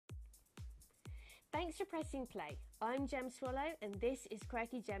Thanks for pressing play. I'm Gem Swallow and this is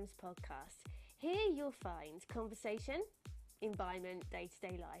Quirky Gems Podcast. Here you'll find conversation, environment,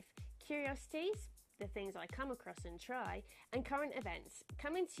 day-to-day life, curiosities, the things I come across and try, and current events,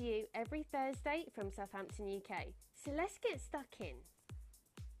 coming to you every Thursday from Southampton, UK. So let's get stuck in.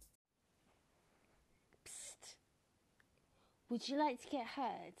 Psst. Would you like to get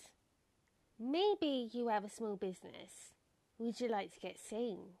heard? Maybe you have a small business. Would you like to get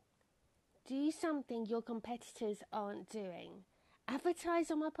seen? Do something your competitors aren't doing.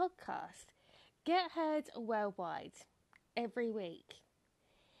 Advertise on my podcast. Get heard worldwide every week.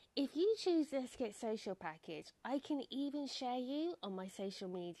 If you choose Let's Get Social package, I can even share you on my social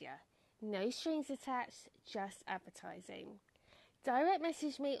media. No strings attached, just advertising. Direct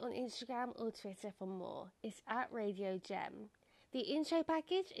message me on Instagram or Twitter for more. It's at Radio Gem. The intro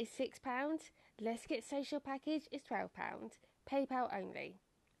package is £6. Let's Get Social package is £12. PayPal only.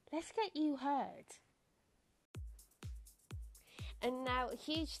 Let's get you heard. And now a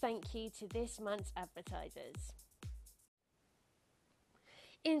huge thank you to this month's advertisers.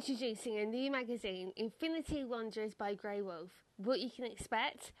 Introducing a new magazine, Infinity Wanderers by Grey Wolf. What you can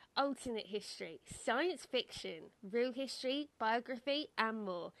expect: alternate history, science fiction, real history, biography and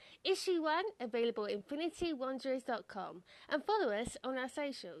more. Issue 1 available at infinitywanderers.com and follow us on our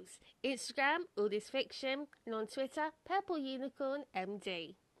socials. Instagram, All This Fiction, and on Twitter, Purple Unicorn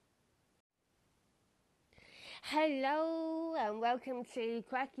MD. Hello and welcome to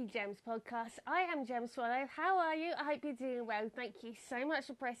Quirky Gems Podcast. I am Gem Swallow. How are you? I hope you're doing well. Thank you so much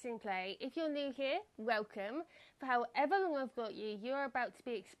for pressing play. If you're new here, welcome. For however long I've got you, you're about to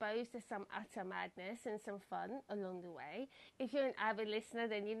be exposed to some utter madness and some fun along the way. If you're an avid listener,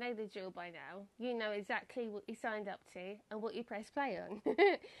 then you know the drill by now. You know exactly what you signed up to and what you press play on.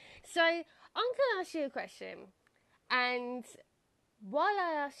 So I'm going to ask you a question. And while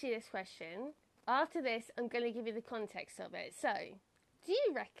I ask you this question, after this, I'm going to give you the context of it. So, do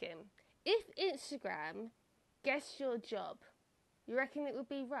you reckon if Instagram guessed your job, you reckon it would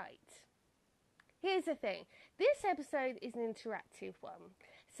be right? Here's the thing. This episode is an interactive one.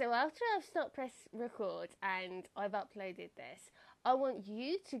 So after I've stopped press record and I've uploaded this, I want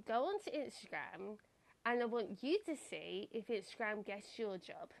you to go onto Instagram and I want you to see if Instagram guessed your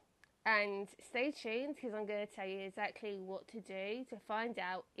job. And stay tuned because I'm going to tell you exactly what to do to find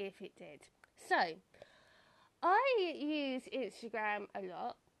out if it did. So, I use Instagram a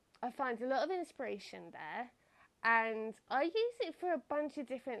lot. I find a lot of inspiration there. And I use it for a bunch of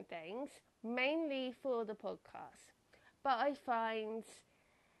different things, mainly for the podcast. But I find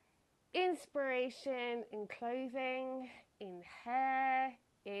inspiration in clothing, in hair,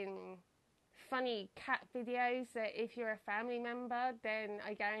 in funny cat videos that if you're a family member, then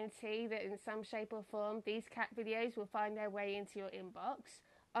I guarantee that in some shape or form, these cat videos will find their way into your inbox.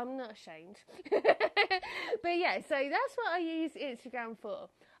 I'm not ashamed. But yeah, so that's what I use Instagram for.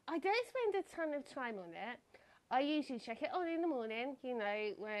 I don't spend a ton of time on it. I usually check it on in the morning, you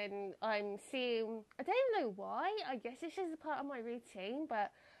know, when I'm seeing, I don't know why, I guess it's just a part of my routine,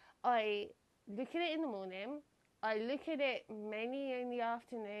 but I look at it in the morning, I look at it mainly in the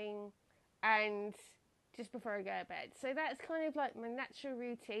afternoon, and just before I go to bed. So that's kind of like my natural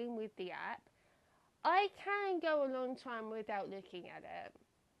routine with the app. I can go a long time without looking at it.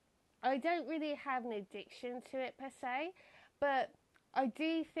 I don't really have an addiction to it per se, but I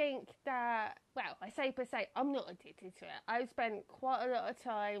do think that, well, I say per se, I'm not addicted to it. I've spent quite a lot of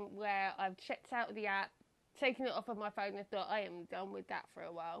time where I've checked out the app, taken it off of my phone and thought I am done with that for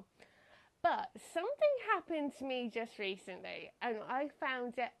a while. But something happened to me just recently and I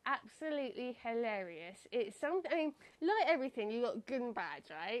found it absolutely hilarious. It's something, like everything, you got good and bad,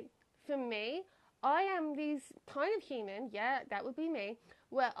 right? For me, I am these kind of human, yeah, that would be me,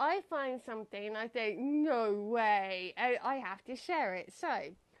 where I find something and I think, no way, and I have to share it. So,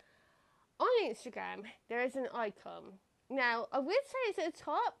 on Instagram, there is an icon. Now, I would say it's at the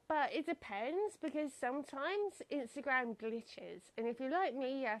top, but it depends because sometimes Instagram glitches. And if you're like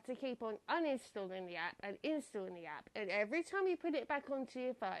me, you have to keep on uninstalling the app and installing the app. And every time you put it back onto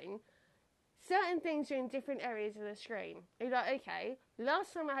your phone, certain things are in different areas of the screen. You're like, okay,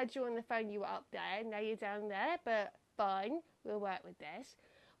 last time I had you on the phone, you were up there. Now you're down there, but fine, we'll work with this.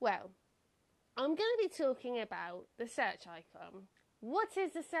 Well, I'm going to be talking about the search icon. What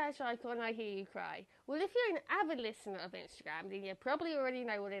is the search icon, I hear you cry? Well, if you're an avid listener of Instagram, then you probably already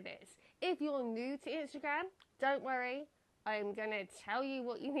know what it is. If you're new to Instagram, don't worry. I'm going to tell you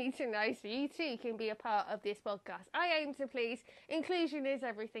what you need to know so you too can be a part of this podcast. I aim to please. Inclusion is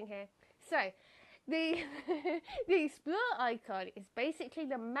everything here. So, the explore icon is basically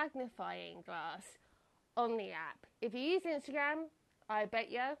the magnifying glass on the app. If you use Instagram, I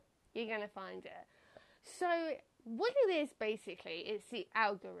bet you're going to find it. So what it is basically, it's the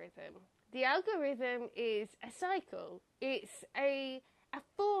algorithm. The algorithm is a cycle. It's a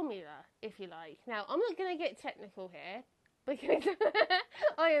formula, if you like. Now, I'm not going to get technical here because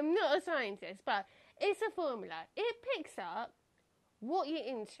I am not a scientist, but it's a formula. It picks up what you're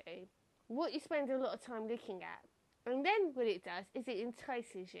into, what you spend a lot of time looking at, and then what it does is it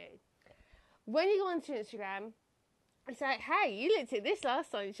entices you. When you go onto Instagram, it's like, hey, you looked at this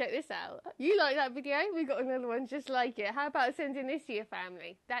last time, check this out. You like that video? We got another one just like it. How about sending this to your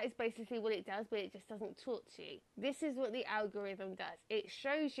family? That is basically what it does, but it just doesn't talk to you. This is what the algorithm does. It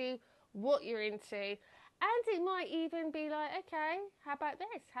shows you what you're into, and it might even be like, okay, how about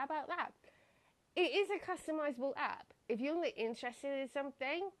this? How about that? It is a customizable app. If you're not interested in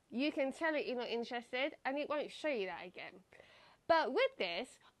something, you can tell it you're not interested, and it won't show you that again. But with this,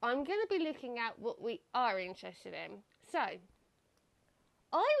 I'm going to be looking at what we are interested in. So, I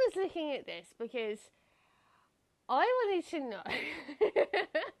was looking at this because I wanted to know.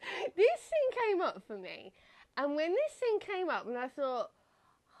 This thing came up for me. And when this thing came up, and I thought,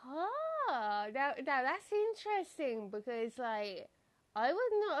 now that's interesting because, like, I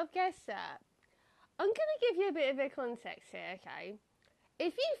would not have guessed that. I'm going to give you a bit of a context here, okay?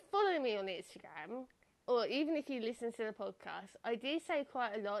 If you follow me on Instagram, or even if you listen to the podcast, I do say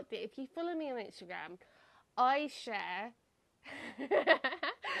quite a lot that if you follow me on Instagram, I share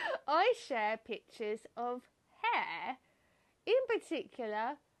pictures of hair, in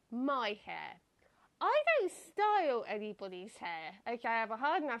particular my hair. I don't style anybody's hair, okay? I have a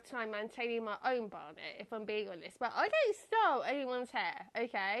hard enough time maintaining my own bonnet, if I'm being honest, but I don't style anyone's hair,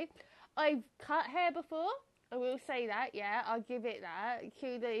 okay? I've cut hair before, I will say that, yeah, I'll give it that.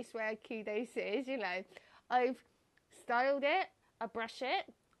 Kudos where kudos is, you know. I've styled it, I brush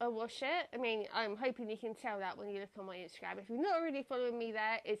it, I wash it. I mean, I'm hoping you can tell that when you look on my Instagram. If you're not already following me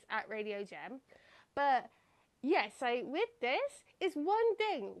there, it's at Radio Gem. But, yeah, so with this, it's one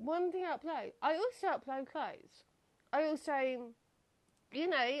thing I upload. I also upload clothes. I also, you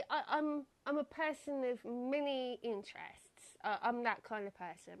know, I'm a person of many interests. I'm that kind of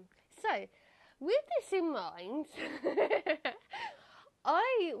person. So, with this in mind,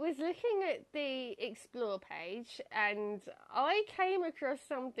 I was looking at the Explore page and I came across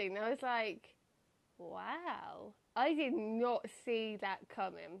something. I was like, wow, I did not see that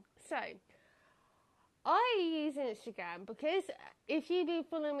coming. So, I use Instagram because if you've been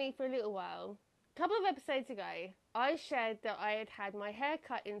following me for a little while, a couple of episodes ago, I shared that I had had my hair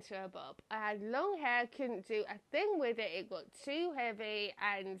cut into a bob. I had long hair, couldn't do a thing with it, it got too heavy,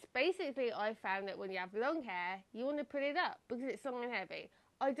 and basically I found that when you have long hair, you want to put it up because it's long and heavy.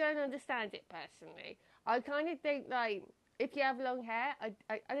 I don't understand it personally. I kind of think, like, if you have long hair,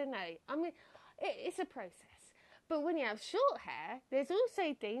 I don't know. I mean, it's a process. But when you have short hair, there's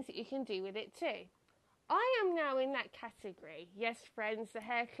also things that you can do with it too. I am now in that category. Yes, friends, the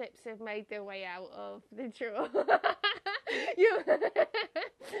hair clips have made their way out of the drawer.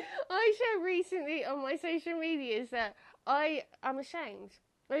 I shared recently on my social medias that I am ashamed.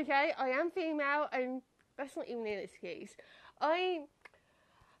 Okay, I am female, and that's not even an excuse.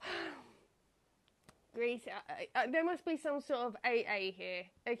 Greece, there must be some sort of AA here.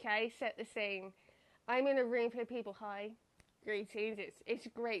 Okay, set the scene. I'm in a room full of people. Hi. Greetings, it's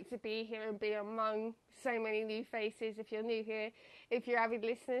great to be here and be among so many new faces. If you're new here, if you're avid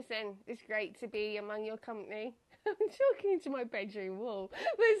listeners, then it's great to be among your company. I'm talking to my bedroom wall,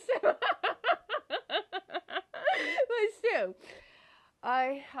 but still,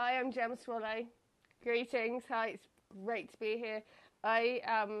 I am Gem Swallow. Greetings, hi, it's great to be here. I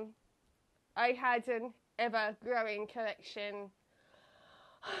had an ever-growing collection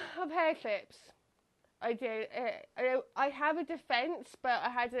of hair clips. I do. I have a defence, but I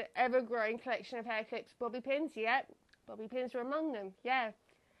had an ever-growing collection of hair clips. Bobby pins, yeah. Bobby pins were among them, yeah.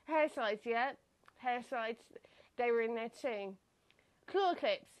 Hair slides, yeah. Hair slides, they were in there too. Claw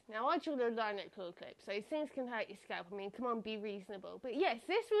clips. Now, I draw the line at claw clips, so things can hurt your scalp. I mean, come on, be reasonable. But yes,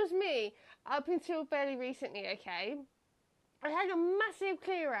 this was me up until fairly recently, okay? I had a massive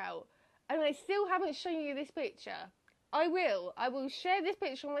clear out, and I still haven't shown you this picture. I will share this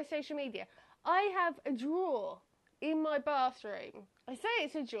picture on my social media. I have a drawer in my bathroom. I say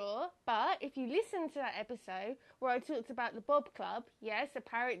it's a drawer, but if you listen to that episode where I talked about the Bob Club, yes,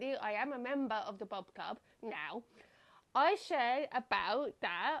 apparently I am a member of the Bob Club now, I shared about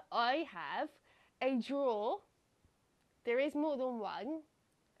that I have a drawer. There is more than one.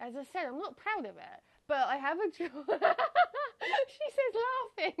 As I said, I'm not proud of it, but I have a drawer. She says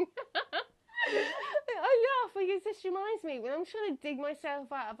laughing. I laugh because this reminds me, when I'm trying to dig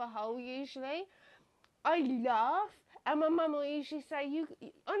myself out of a hole usually, I laugh And my mum will usually say,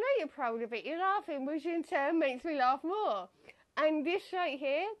 I know you're proud of it, you're laughing, which in turn makes me laugh more. And this right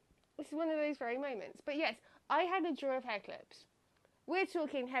here, this is one of those very moments. But yes, I had a drawer of hair clips. We're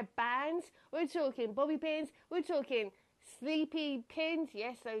talking headbands, we're talking bobby pins, we're talking sleepy pins,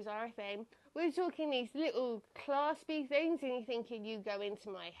 yes, those are a thing. We're talking these little claspy things, and you're thinking you go into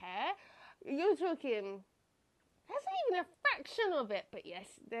my hair. You're talking, that's not even a fraction of it, but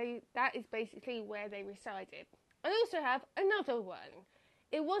yes, that is basically where they resided. I also have another one.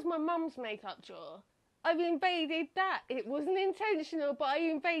 It was my mum's makeup drawer. I've invaded that. It wasn't intentional, but I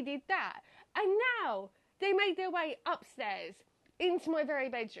invaded that. And now they made their way upstairs into my very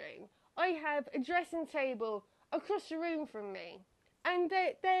bedroom. I have a dressing table across the room from me. And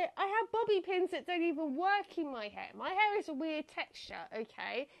I have bobby pins that don't even work in my hair. My hair is a weird texture,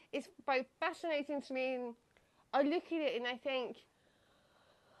 okay? It's both fascinating to me, and I look at it and I think,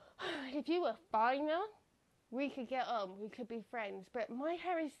 if you were finer, we could get on, we could be friends. But my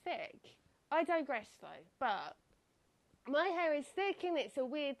hair is thick. I digress though, but my hair is thick and it's a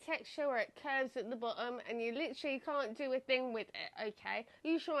weird texture where it curves at the bottom and you literally can't do a thing with it, okay?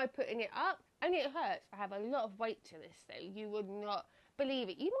 You try putting it up and it hurts. I have a lot of weight to this though. You would not believe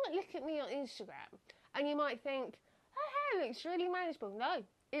it. You might look at me on Instagram and you might think, her hair looks really manageable. No,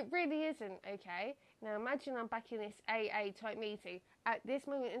 it really isn't, okay? Now imagine I'm back in this AA type meeting. At this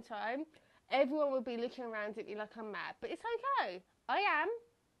moment in time, everyone will be looking around at me like I'm mad. But it's okay. I am.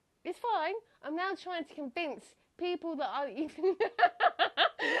 It's fine. I'm now trying to convince people that aren't even... I'm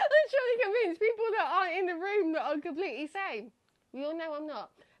trying to convince people that aren't in the room that are completely sane. We all know I'm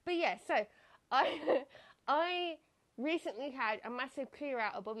not. But yeah, so I recently had a massive clear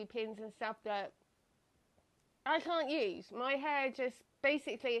out of bobby pins and stuff that I can't use. My hair just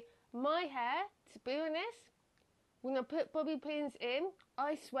basically... My hair, to be honest, when I put bobby pins in,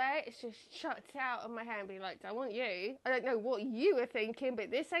 I swear it's just chucked out of my hair and be like, I want you. I don't know what you were thinking, but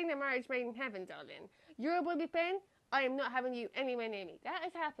this ain't a marriage made in heaven, darling. You're a bobby pin. I am not having you anywhere near me. That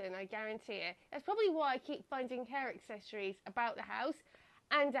has happened, I guarantee it. That's probably why I keep finding hair accessories about the house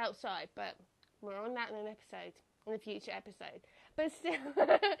and outside. But we're on that in a future episode. But still,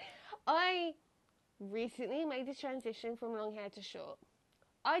 I recently made a transition from long hair to short.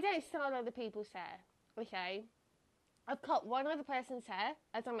 I don't style other people's hair, okay? I've cut one other person's hair,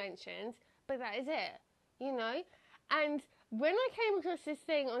 as I mentioned, but that is it, you know? And when I came across this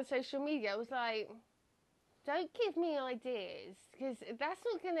thing on social media, I was like, don't give me ideas, because that's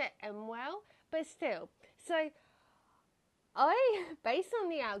not going to end well, but still. So, based on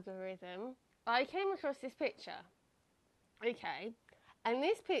the algorithm, I came across this picture, okay? And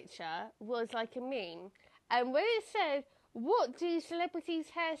this picture was like a meme, and when it said, what do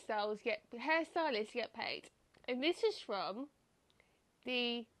celebrities' hairstylists get paid? And this is from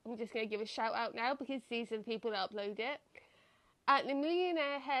I'm just going to give a shout out now because these are the people that upload it, at the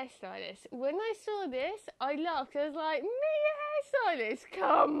Millionaire Hairstylist. When I saw this, I laughed. I was like, Millionaire Hairstylist?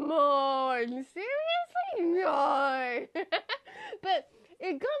 Come on, seriously? No. But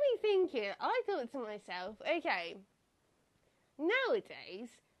it got me thinking. I thought to myself, okay, nowadays,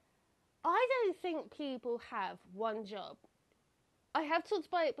 I don't think people have one job. I have talked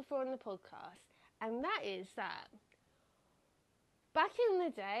about it before on the podcast, and that is that back in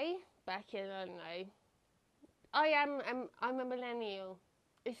the day, I don't know, I'm a millennial.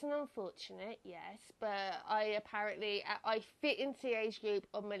 It's an unfortunate, yes, but I fit into the age group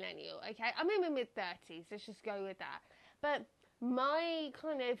of millennial, okay? I'm in my mid-30s, let's just go with that. But my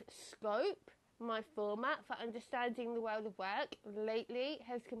kind of scope, my format for understanding the world of work lately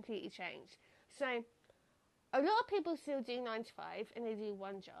has completely changed. So, a lot of people still do 9 to 5 and they do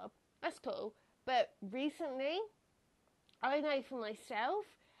one job. That's cool. But recently, I know for myself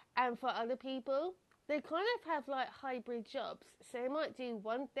and for other people, they kind of have like hybrid jobs. So they might do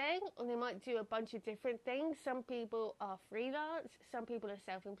one thing or they might do a bunch of different things. Some people are freelance, some people are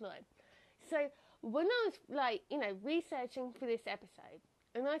self-employed. So when I was researching for this episode,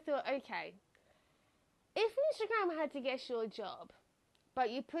 and I thought, okay, if Instagram had to guess your job, but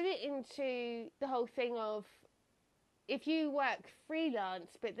you put it into the whole thing of if you work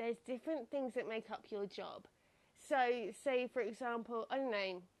freelance, but there's different things that make up your job. So, say, for example, I don't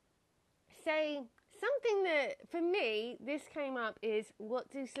know, say something that, for me, this came up is, what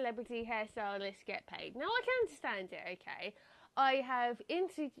do celebrity hairstylists get paid? Now, I can understand it, okay? I have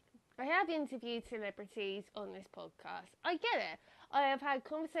interviewed celebrities on this podcast. I get it. I have had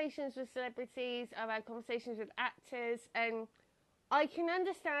conversations with celebrities, I've had conversations with actors, and I can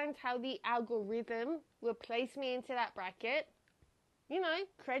understand how the algorithm will place me into that bracket. You know,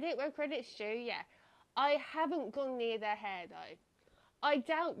 credit where credit's due, yeah. I haven't gone near their hair, though. I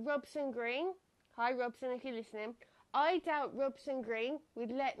doubt Robson Green, hi Robson if you're listening, I doubt Robson Green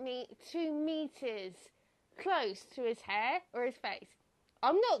would let me 2 meters close to his hair or his face.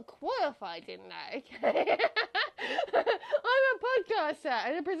 I'm not qualified in that, okay? I'm a podcaster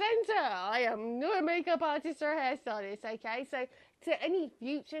and a presenter. I am not a makeup artist or a hairstylist, okay? So to any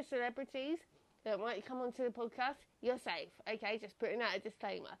future celebrities that might come onto the podcast, you're safe, okay? Just putting out a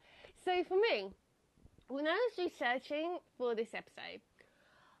disclaimer. So for me, when I was researching for this episode,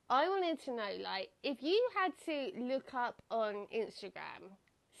 I wanted to know, like, if you had to look up on Instagram,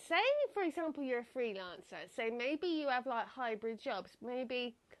 say, for example, you're a freelancer, so maybe you have, like, hybrid jobs.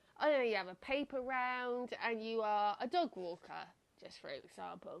 Maybe, I don't know, you have a paper round and you are a dog walker, just for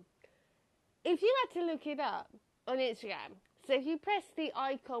example. If you had to look it up on Instagram, so if you press the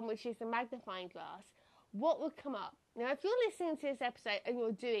icon, which is the magnifying glass, what would come up? Now, if you're listening to this episode and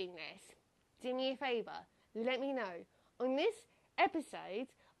you're doing this, do me a favour, let me know. On this episode,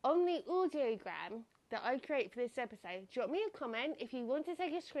 on the audiogram that I create for this episode, drop me a comment. If you want to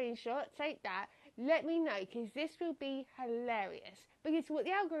take a screenshot, take that. Let me know, because this will be hilarious. Because what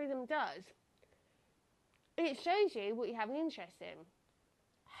the algorithm does, it shows you what you have an interest in.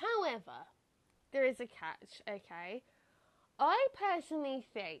 However, there is a catch, okay? I personally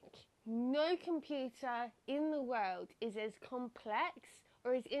think no computer in the world is as complex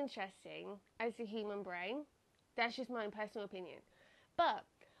or as interesting as the human brain. That's just my personal opinion. But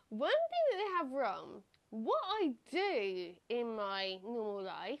one thing that they have wrong, what I do in my normal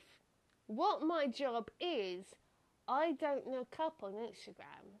life, what my job is, I don't look up on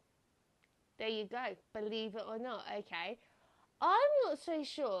Instagram. There you go, believe it or not, okay? I'm not so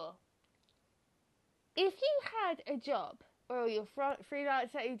sure. If you had a job, or you're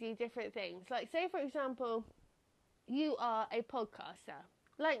freelancer, you do different things, like say for example, you are a podcaster,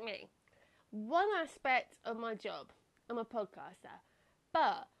 like me. One aspect of my job, I'm a podcaster,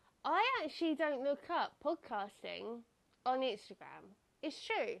 but I actually don't look up podcasting on Instagram. It's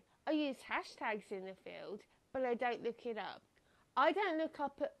true, I use hashtags in the field, but I don't look it up. I don't look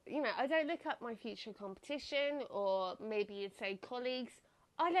up, I don't look up my future competition, or maybe you'd say colleagues.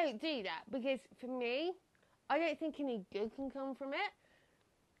 I don't do that, because for me, I don't think any good can come from it.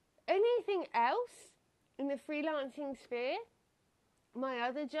 Anything else in the freelancing sphere, my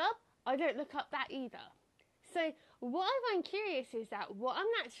other job, I don't look up that either. So what I find curious is that what I'm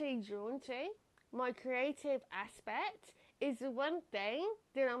naturally drawn to, my creative aspect, is the one thing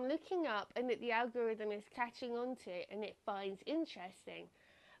that I'm looking up and that the algorithm is catching on to and it finds interesting.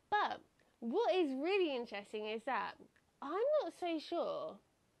 But what is really interesting is that I'm not so sure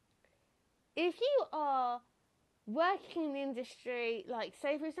if you are working in the industry, like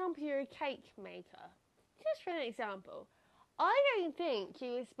say for example you're a cake maker, just for an example, I don't think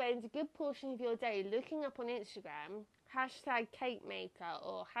you would spend a good portion of your day looking up on Instagram, hashtag cake maker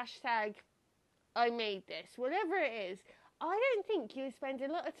or hashtag I made this, whatever it is. I don't think you would spend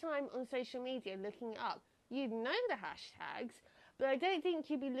a lot of time on social media looking up. You'd know the hashtags, but I don't think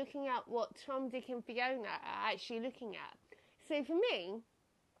you'd be looking at what Tom, Dick and Fiona are actually looking at. So for me,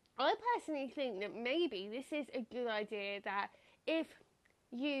 I personally think that maybe this is a good idea, that if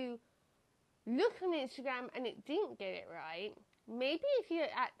you look on Instagram and it didn't get it right, maybe if you're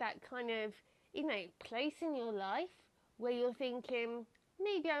at that kind of, place in your life where you're thinking,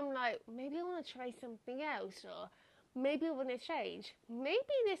 maybe I want to try something else, or maybe I want to change. Maybe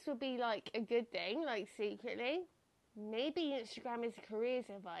this would be like a good thing, like secretly. Maybe Instagram is a careers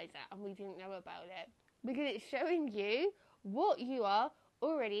advisor and we didn't know about it, because it's showing you what you are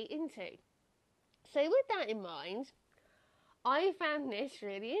already into. So with that in mind, I found this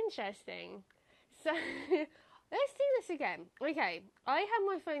really interesting. So let's do this again. Okay, I have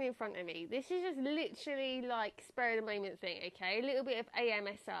my phone in front of me. This is just literally like spur of the moment thing, okay? A little bit of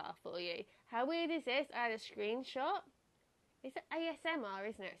AMSR for you. How weird is this? I had a screenshot. It's ASMR,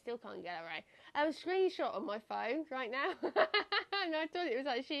 isn't it? Still can't get it right. I have a screenshot on my phone right now. And I thought it was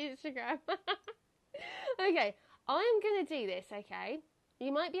actually Instagram. Okay, I'm going to do this, okay?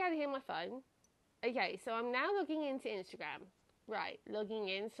 You might be able to hear my phone. Okay, so I'm now logging into Instagram. Right, logging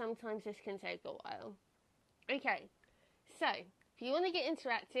in. Sometimes this can take a while. Okay, so if you want to get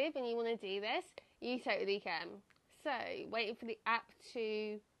interactive and you want to do this, you totally can. So, waiting for the app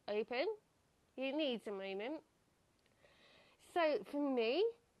to open. It needs a moment. So, for me,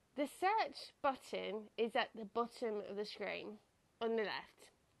 the search button is at the bottom of the screen on the left.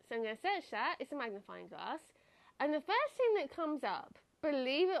 So I'm going to search that. It's a magnifying glass. And the first thing that comes up,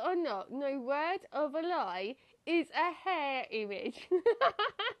 believe it or not, no word of a lie, is a hair image.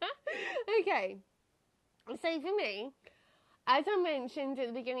 Okay, so for me, as I mentioned at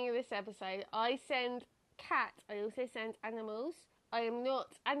the beginning of this episode, I send cat, I also send animals. I am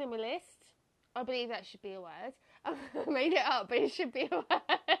not animalist. I believe that should be a word. I made it up, but it should be a word.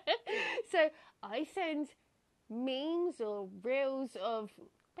 So I send memes or reels of,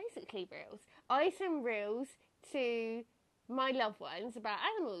 basically reels. I send reels to my loved ones about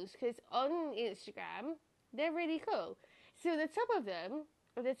animals because on Instagram they're really cool. So the top of them,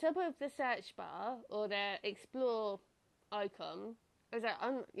 at the top of the search bar or the explore icon, as I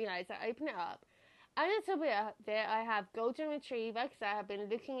open it up, and at the top of there I have golden retriever because I have been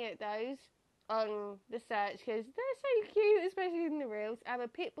looking at those on the search because they're so cute, especially in the reels. I have a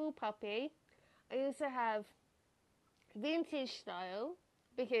pit bull puppy. I also have vintage style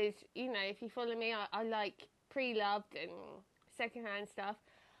because, if you follow me, I like pre-loved and secondhand stuff.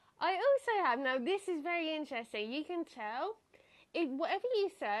 I also have, now this is very interesting, you can tell, whatever you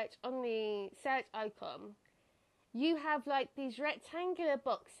search on the search icon, you have like these rectangular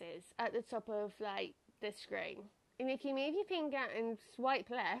boxes at the top of like the screen. And if you move your finger and swipe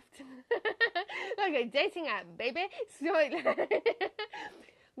left, like a dating app, baby, swipe left,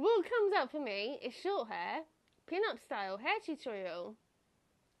 what comes up for me is short hair, pin-up style hair tutorial,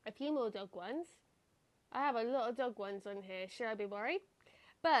 a few more dog ones. I have a lot of dog ones on here, should I be worried?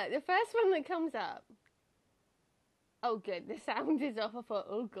 But the first one that comes up, oh good, the sound is off. I thought,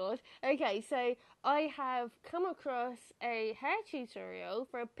 oh god. Okay, so I have come across a hair tutorial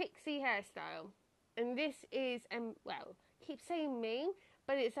for a pixie hairstyle. And this is, well, keep saying meme,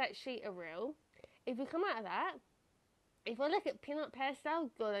 but it's actually a reel. If we come out of that, if I look at pin-up hairstyle,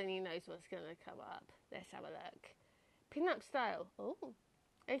 God only knows what's going to come up. Let's have a look. Pin-up style. Oh,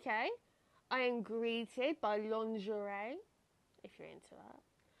 okay. I am greeted by lingerie, if you're into that.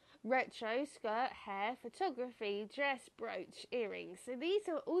 Retro, skirt, hair, photography, dress, brooch, earrings. So these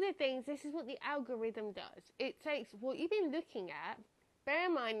are all the things, this is what the algorithm does. It takes what you've been looking at. Bear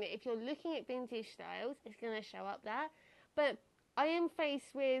in mind that if you're looking at vintage styles, it's going to show up that. But I am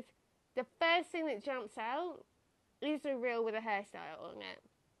faced with the first thing that jumps out is a reel with a hairstyle on it.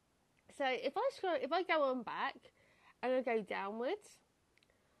 So if I go on back and I go downwards,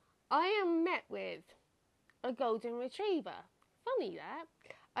 I am met with a golden retriever. Funny that.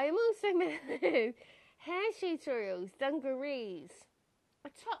 I am also met with hair tutorials, dungarees, a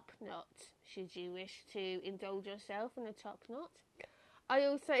top knot, should you wish to indulge yourself in a top knot. I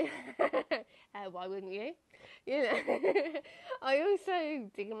also, why wouldn't you? I also,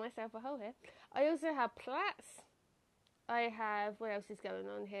 digging myself a hole here, I also have plaits. I have, what else is going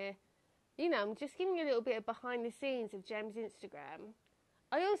on here? I'm just giving you a little bit of behind the scenes of Gem's Instagram.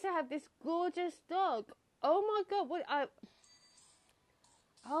 I also have this gorgeous dog. Oh my god,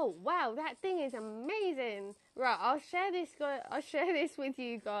 oh wow, that thing is amazing. Right, I'll share this with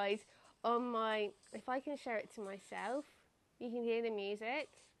you guys on my, if I can share it to myself, you can hear the music.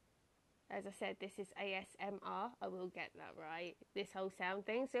 As I said, this is ASMR. I will get that right, this whole sound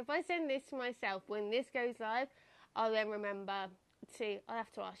thing. So if I send this to myself, when this goes live, I'll then remember I'll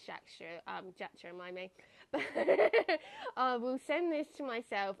have to ask Jack to remind me. But I will send this to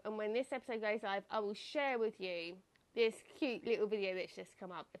myself, and when this episode goes live, I will share with you this cute little video that's just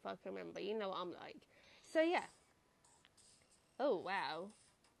come up, if I can remember. You know what I'm like. So yeah. Oh wow.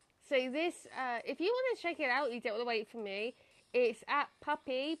 So this, if you want to check it out, you don't want to wait for me. It's at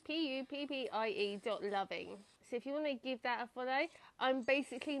puppy, puppie.loving. So if you want to give that a follow, I'm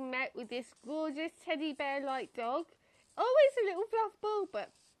basically met with this gorgeous teddy bear-like dog. Always a little fluff ball,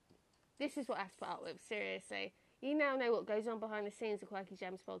 but this is what I have to put up with, seriously. You now know what goes on behind the scenes of Quirky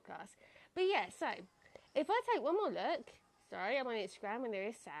Gems podcast. But yeah, so, if I take one more look, sorry, I'm on Instagram and there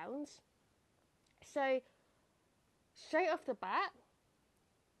is sounds. So, straight off the bat,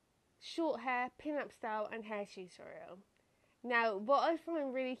 short hair, pin-up style and hair tutorial. Now, what I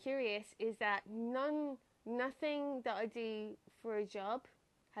find really curious is that nothing that I do for a job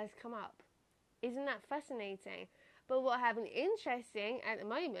has come up. Isn't that fascinating? But what I have an interesting at the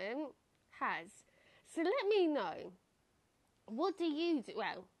moment has. So let me know. What do you do?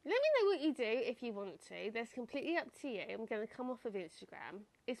 Well, let me know what you do if you want to. That's completely up to you. I'm going to come off of Instagram.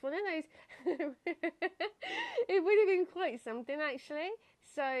 It's one of those... It would have been quite something, actually.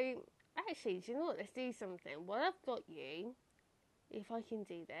 So, actually, do you know what? Let's do something. While I've got you, if I can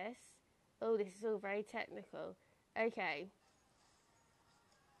do this. Oh, this is all very technical. Okay.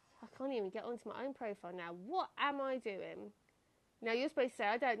 I can't even get onto my own profile now. What am I doing? Now, you're supposed to say,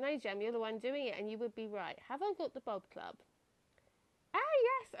 I don't know, Gem. You're the one doing it, and you would be right. Have I got the Bob Club? Ah,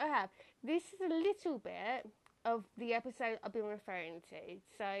 yes, I have. This is a little bit of the episode I've been referring to.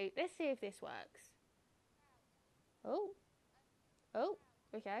 So, let's see if this works. Oh.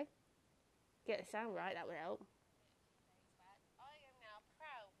 Okay. Get the sound right, that would help. I am now a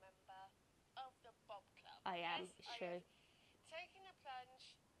proud member of the Bob Club. I am, it's true. Taking a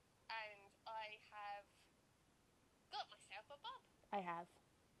plunge, and I have I have.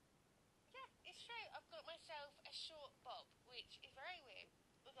 Yeah, it's true. I've got myself a short bob, which is very weird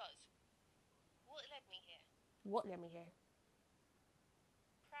because what led me here? What led me here?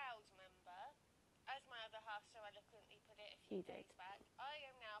 Proud member, as my other half so eloquently put it a few days back, I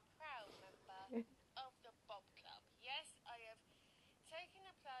am now proud member of the Bob Club. Yes, I have taken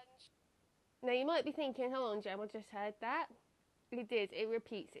a plunge. Now you might be thinking, hold on, Jem, I just heard that. It did, it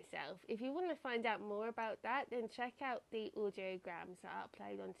repeats itself. If you want to find out more about that, then check out the audiograms that I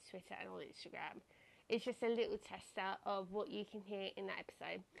upload onto Twitter and on Instagram. It's just a little tester of what you can hear in that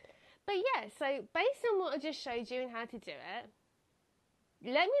episode. But yeah, so based on what I just showed you and how to do it,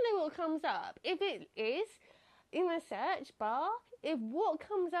 let me know what comes up. If it is in the search bar, if what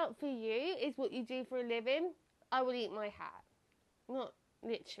comes up for you is what you do for a living, I will eat my hat. Not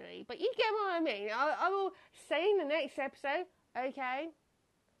literally, but you get what I mean. I will say in the next episode, okay,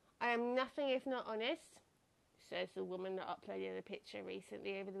 I am nothing if not honest, says the woman that uploaded a picture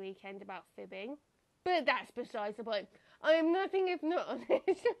recently over the weekend about fibbing. But that's besides the point. I am nothing if not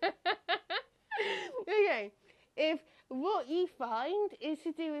honest. Okay, if what you find is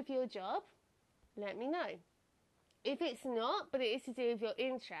to do with your job, let me know. If it's not, but it is to do with your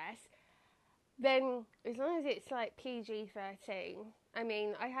interests, then as long as it's like PG-13, I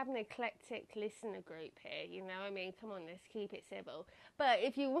mean, I have an eclectic listener group here, you know what I mean? Come on, let's keep it civil. But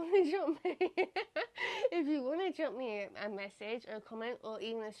if you want to drop me, a message or a comment or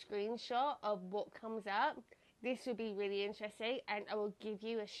even a screenshot of what comes up, this would be really interesting, and I will give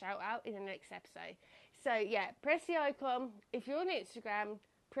you a shout out in the next episode. So yeah, press the icon. If you're on Instagram,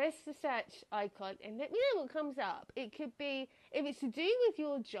 press the search icon and let me know what comes up. It could be, if it's to do with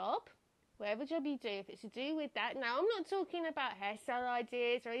your job, whatever job you do, if it's to do with that. Now, I'm not talking about hairstyle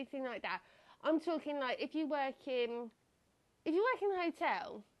ideas or anything like that. I'm talking like if you work in a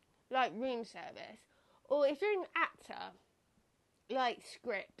hotel, like room service, or if you're an actor, like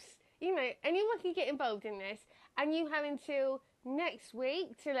scripts, you know, anyone can get involved in this, and you have until next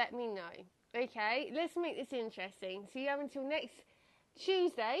week to let me know. Okay, let's make this interesting. So you have until next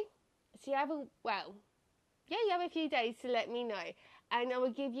Tuesday. So you have you have a few days to let me know, and I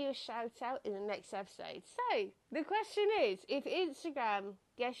will give you a shout out in the next episode. So the question is, if Instagram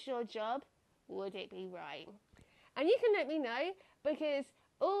guessed your job, would it be right? And you can let me know, because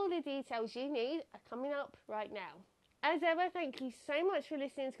all the details you need are coming up right now. As ever, thank you so much for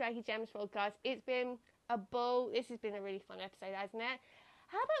listening to Quirky Gems podcast. It's been a ball. This has been a really fun episode, hasn't it?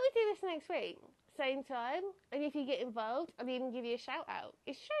 How about we do this next week? Same time, and if you get involved, I'll even give you a shout out.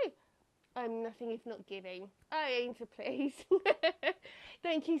 It's true. I'm nothing if not giving. I aim to please.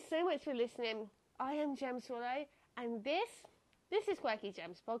 Thank you so much for listening. I am Gem Swallow, and this is Quirky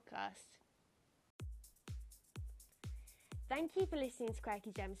Gems podcast. Thank you for listening to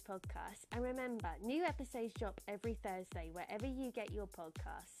Quirky Gems podcast. And remember, new episodes drop every Thursday wherever you get your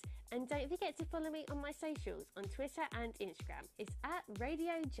podcasts. And don't forget to follow me on my socials on Twitter and Instagram. It's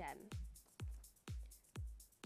 @Radio Gem.